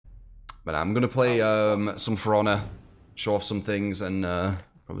But I'm gonna play some For Honor, show off some things, and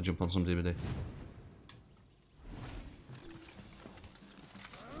probably jump on some DVD.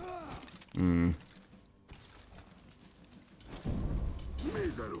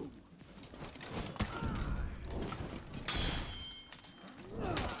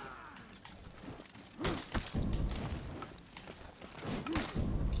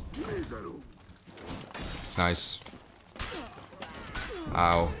 Nice.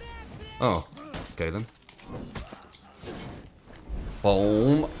 Ow. Oh. Okay then.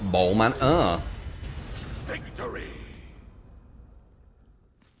 Boom. Boom and Victory.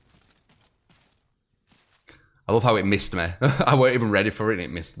 I love how it missed me. I weren't even ready for it and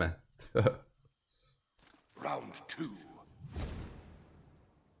it missed me. Round 2.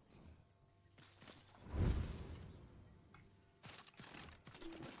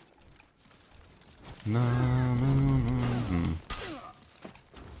 Na, na, na, na.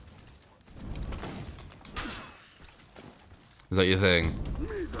 Is that your thing?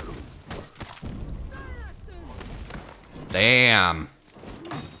 Damn.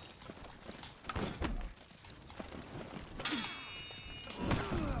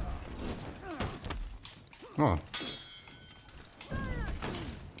 Oh.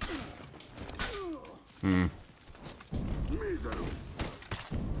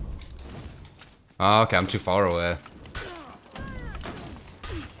 Oh, okay, I'm too far away.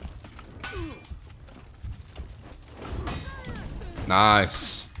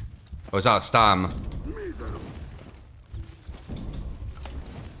 Nice. Oh, is that a stam?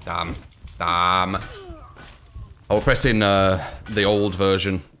 Damn. Damn. I was pressing the old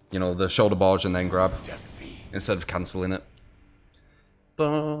version. You know, the shoulder barge and then grab. Instead of cancelling it.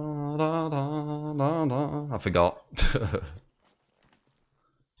 Da, da, da, da, da. I forgot. Do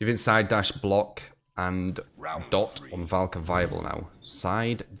you think side dash block and dot on VALK are viable now?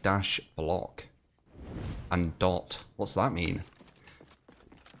 Side dash block and dot. What's that mean?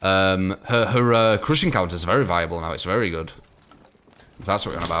 Her crushing counter is very viable now. It's very good. If that's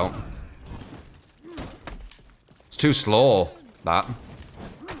what you're on about. It's too slow, that,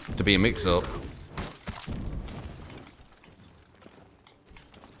 to be a mix-up.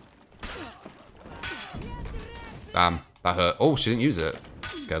 Damn, that hurt. Oh, she didn't use it.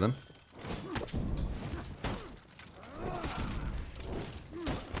 Get them.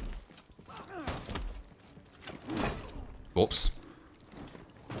 Whoops.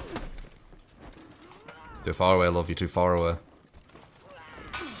 Too far away, love. You're too far away.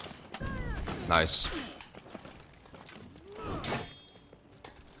 Nice.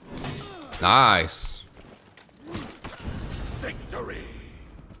 Nice. Victory.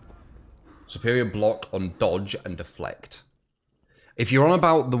 Superior block on dodge and deflect. If you're on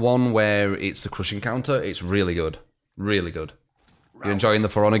about the one where it's the crushing counter, it's really good. Really good. You're enjoying the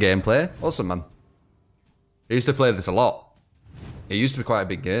For Honor gameplay? Awesome, man. I used to play this a lot. It used to be quite a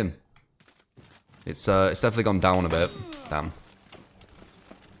big game. It's definitely gone down a bit. Damn.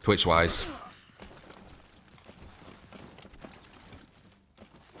 Twitch-wise.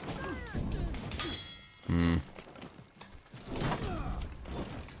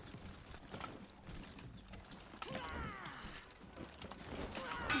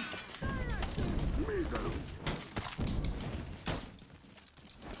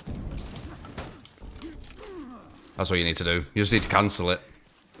 That's what you need to do. You just need to cancel it.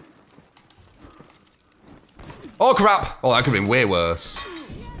 Oh crap! Oh, that could have been way worse.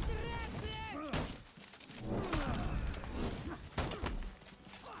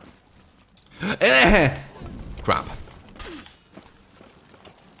 Crap.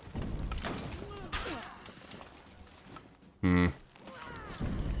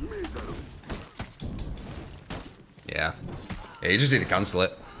 Yeah. Yeah, you just need to cancel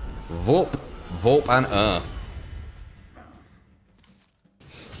it. Vop. Vop and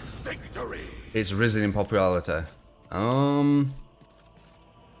Victory. It's risen in popularity. I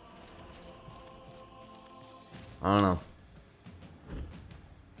don't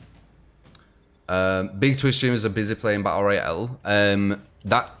know. Big Twitch streamers are busy playing Battle Royale.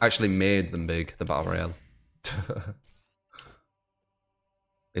 That actually made them big, the Battle Royale.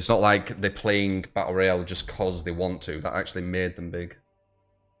 It's not like they're playing Battle Royale just cause they want to. That actually made them big.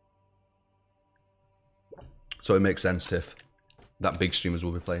 So it makes sense, Tiff, that big streamers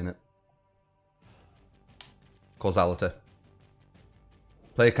will be playing it. Causality.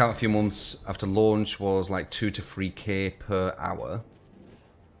 Player count a few months after launch was like 2 to 3k per hour.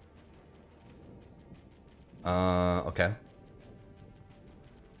 Okay.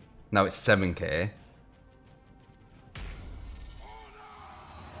 Now it's 7k.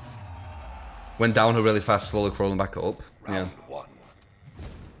 Went down really fast, slowly crawling back up. Round 1.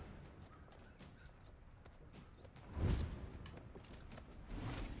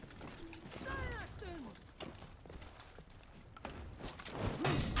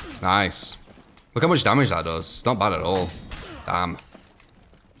 Nice. Look how much damage that does. It's not bad at all. Damn.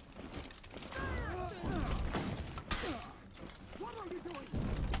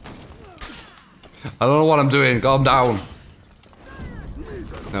 I don't know what I'm doing. Calm down.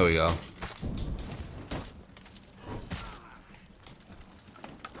 There we go.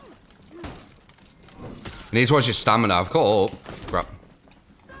 You need to watch your stamina. I've caught up. Crap.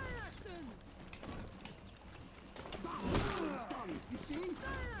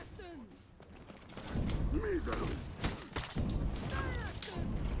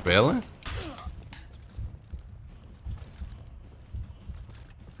 Really?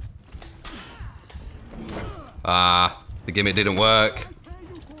 Ah, the gimmick didn't work.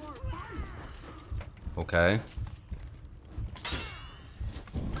 Okay.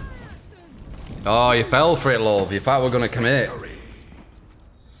 Oh, you fell for it, love. You thought we were gonna commit.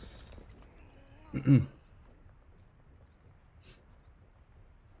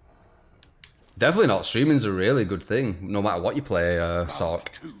 Definitely not. Streaming's a really good thing, no matter what you play,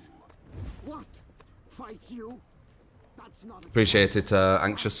 Sark. What? Fight you? That's not Appreciate it,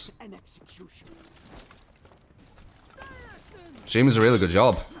 Anxious. Streaming's a really good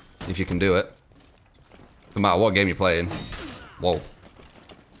job, if you can do it. No matter what game you're playing. Whoa.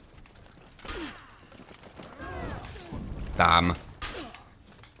 Damn.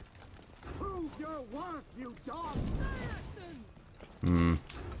 Hmm.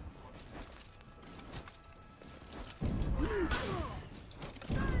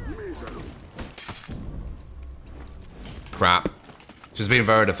 Crap. She's being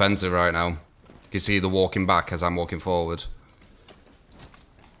very defensive right now. You see the walking back as I'm walking forward.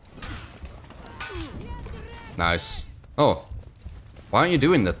 Nice. Oh. Why aren't you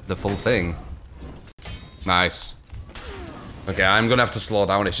doing the full thing? Nice. Okay, I'm gonna have to slow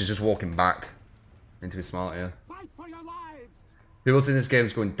down if she's just walking back. Need to be smart here. People think this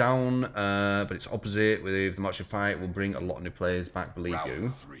game's going down, but it's opposite. With the Marching Fight will bring a lot of new players back, believe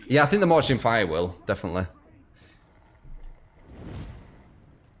you. Yeah, I think the Marching Fight will, definitely.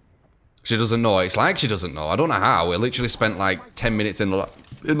 She doesn't know. It's like she doesn't know. I don't know how. We literally spent like 10 minutes in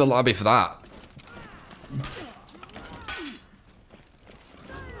the lobby for that.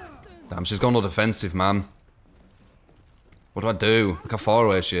 Damn, she's gone all defensive, man. What do I do? Look how far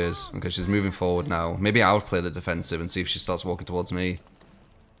away she is. Okay, she's moving forward now. Maybe I'll play the defensive and see if she starts walking towards me.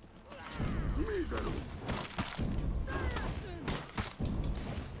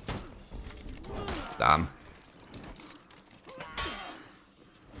 Damn.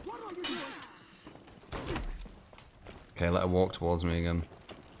 Okay, let her walk towards me again.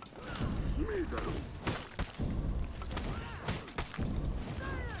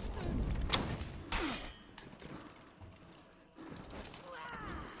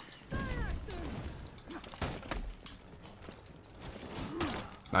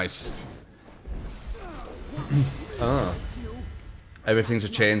 Nice. Oh. Everything's a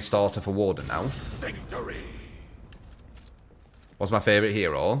chain starter for Warden now. Victory. What's my favourite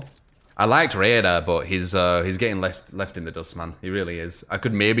hero? I liked Raider, but he's getting left in the dust, man. He really is. I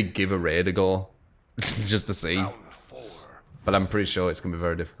could maybe give a Raid a go, just to see. But I'm pretty sure it's going to be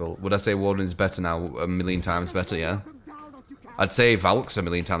very difficult. Would I say Warden is better now? A million times better, yeah. I'd say VALK's a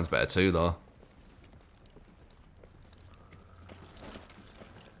million times better too, though.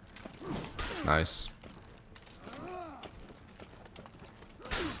 Nice.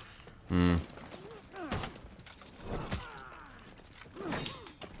 Hmm.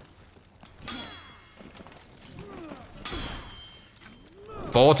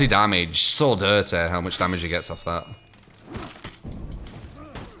 $40 damage. So dirty how much damage he gets off that.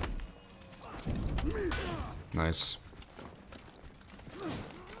 Nice.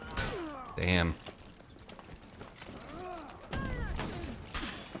 Damn.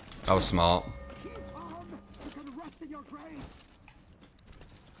 That was smart.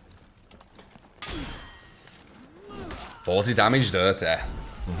 $40 damage dirty.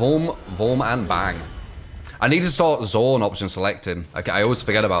 Vom, vom, and bang. I need to start zone option selecting. I always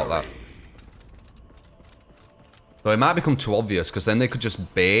forget about that. Though it might become too obvious, because then they could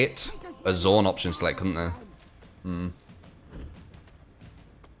just bait a zone option select, couldn't they? Hmm.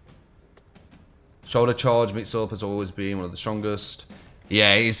 Shoulder charge mix up has always been one of the strongest.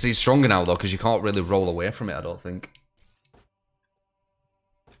 Yeah, he's stronger now though, because you can't really roll away from it, I don't think.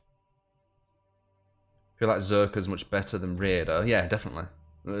 I feel like Zerka's much better than Raider. Yeah, definitely.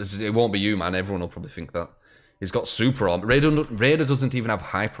 It won't be you, man. Everyone will probably think that. He's got super armor. Raider doesn't even have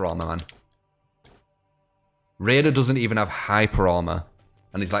hyper armor, man. Raider doesn't even have hyper armor.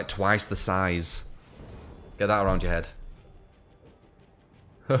 And he's like twice the size. Get that around your head.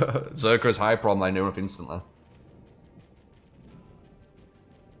 Zerka has hyper armor, I knew enough instantly.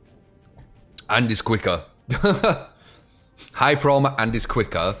 And is quicker. Hyper armor and is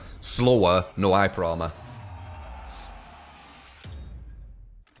quicker. Slower, no hyper armor.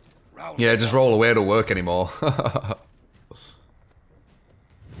 Yeah, just roll away, don't work anymore.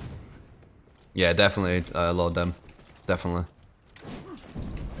 Yeah, definitely load them. Definitely.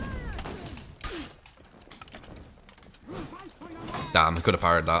 Damn, I could have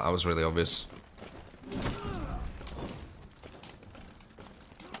parried that. That was really obvious.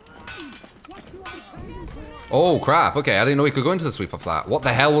 Oh, crap. Okay, I didn't know he could go into the sweep off that. What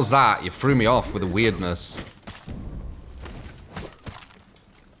the hell was that? You threw me off with the weirdness.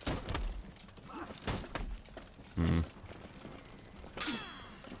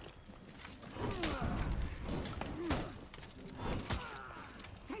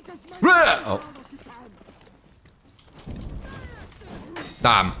 Oh.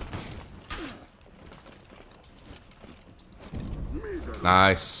 Damn.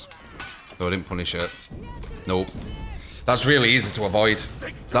 Nice. Though I didn't punish it. Nope. That's really easy to avoid.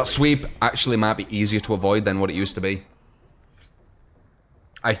 That sweep actually might be easier to avoid than what it used to be.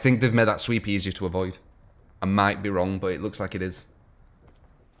 I think they've made that sweep easier to avoid. I might be wrong, but it looks like it is.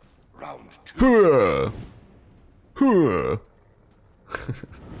 Round 2.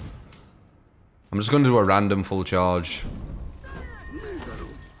 I'm just going to do a random full charge. I'm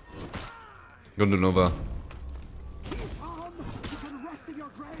going to do another.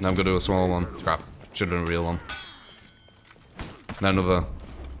 Now I'm going to do a small one. Crap. Should have done a real one. Now another.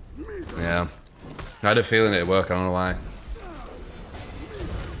 Yeah. I had a feeling it'd work, I don't know why.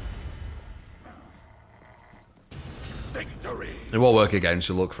 Victory. It won't work again,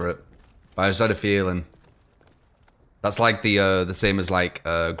 she'll look for it. But I just had a feeling. That's like the same as like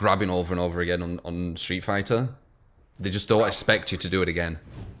grabbing over and over again on Street Fighter. They just don't expect you to do it again.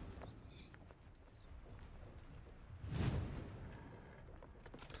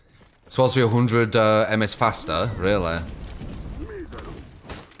 It's supposed to be 100 MS faster, really.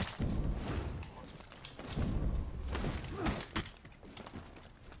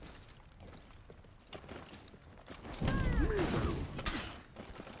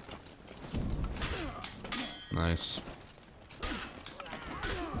 Nice.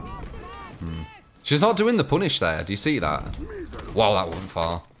 She's not doing the punish there. Do you see that? Wow, that wasn't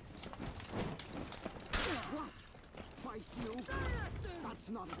far. Fight you? That's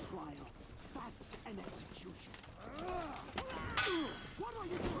not a trial. That's an execution. What are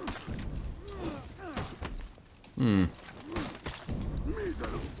you doing?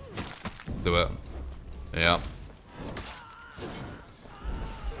 Do it. Yeah.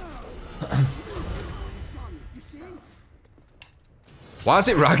 Why is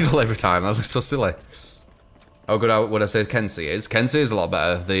it ragdoll every time? That looks so silly. How good what I said Kenzie is. Kenzie is a lot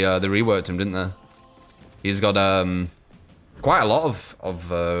better. They reworked him, didn't they? He's got quite a lot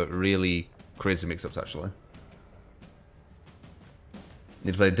of really crazy mix-ups actually.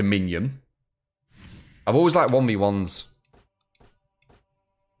 Need to play Dominion. I've always liked 1v1s.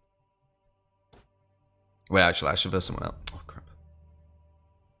 Wait, actually, I should verse someone else. Oh crap.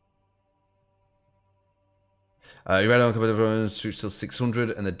 You read on computer still 600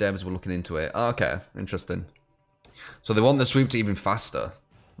 and the devs were looking into it. Oh, okay, interesting. So they want the sweep to even faster.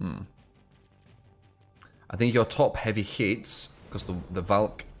 I think your top heavy hits, because the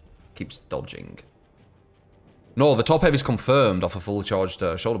VALK keeps dodging. No, the top heavy's confirmed off a full charged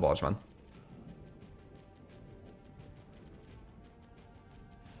shoulder barge, man.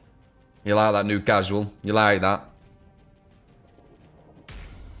 You like that new casual? You like that?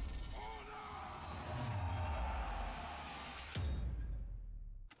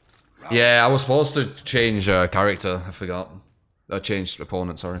 Yeah, I was supposed to change character. I forgot. I changed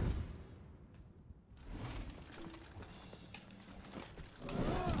opponent, sorry.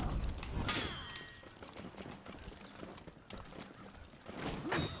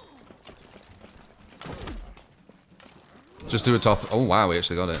 Just do a top. Oh wow, we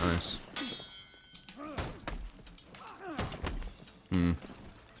actually got it. Nice.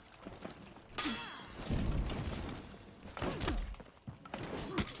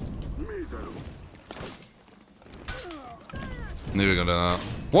 Knew we were gonna do that.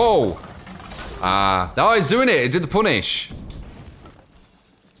 Whoa! Ah. Oh, he's doing it. He did the punish.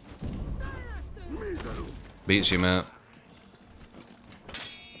 Beats you, mate.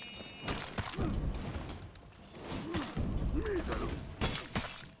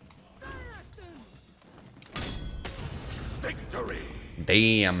 Victory.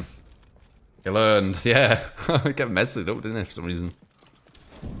 Damn. You learned. Yeah. I kept messing it up, didn't I, for some reason.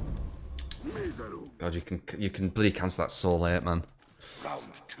 God, you can bloody cancel that so late, man. Round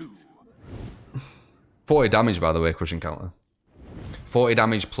 2. 40 damage, by the way, crushing counter. 40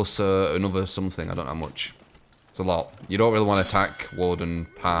 damage plus another something. I don't know how much. It's a lot. You don't really want to attack Warden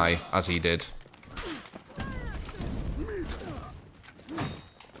high, as he did.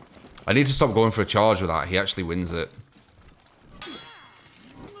 I need to stop going for a charge with that. He actually wins it.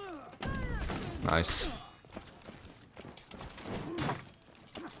 Nice.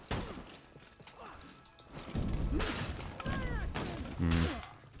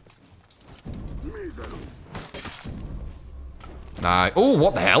 Nice. Oh,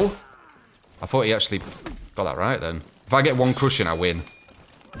 what the hell? I thought he actually got that right then. If I get one crushing, I win.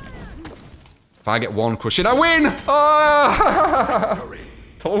 If I get one crushing, I win! Oh!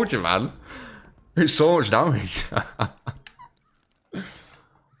 Told you, man. It's so much damage.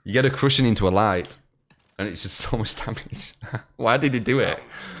 You get a crushing into a light, and it's just so much damage. Why did he do it?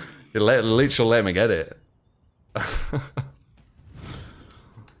 He literally let me get it.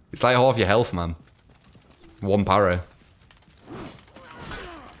 It's like half your health, man. One parry.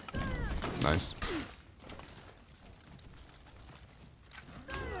 Nice.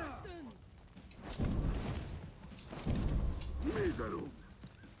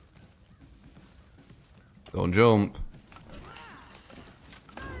 Don't jump.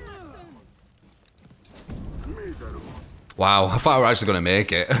 Wow, I thought we were actually going to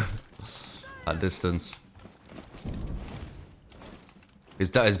make it. At distance.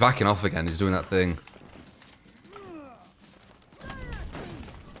 He's backing off again, he's doing that thing.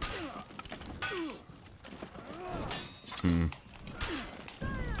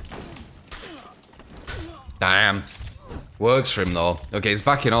 Damn. Works for him though. Okay, he's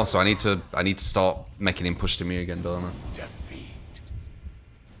backing off, so I need to start making him push to me again, don't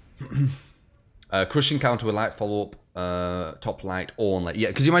I? Crushing counter with light follow-up, top light only.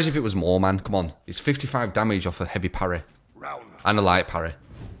 Yeah, could you imagine if it was more, man? Come on. It's 55 damage off a heavy parry. And a light parry.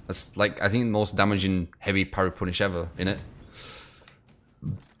 That's like, I think the most damaging heavy parry punish ever, innit?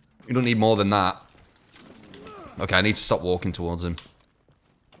 You don't need more than that. Okay, I need to stop walking towards him.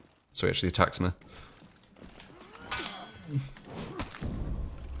 So he actually attacks me.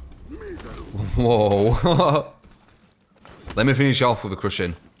 Whoa. Let me finish off with a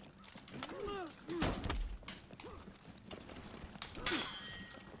crushing.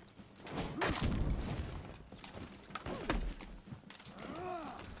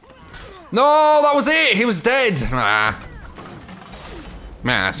 No, that was it. He was dead. Ah.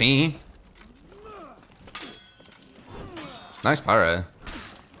 Mercy. Nice parry.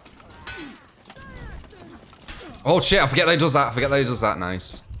 Oh shit, I forget that he does that.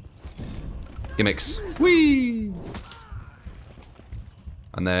 Nice. Gimmicks. Whee!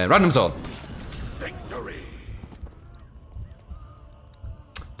 And then random zone. Victory.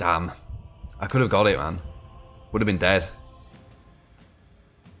 Damn. I could have got it, man. Would have been dead.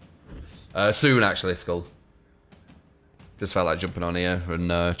 Soon, actually, Skull. Just felt like jumping on here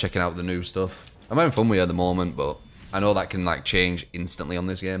and checking out the new stuff. I'm having fun with it at the moment, but I know that can like change instantly on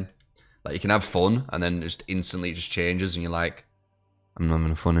this game. Like you can have fun and then just instantly it just changes and you're like, I'm not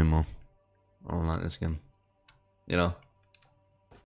having fun anymore. I don't like this game. You know?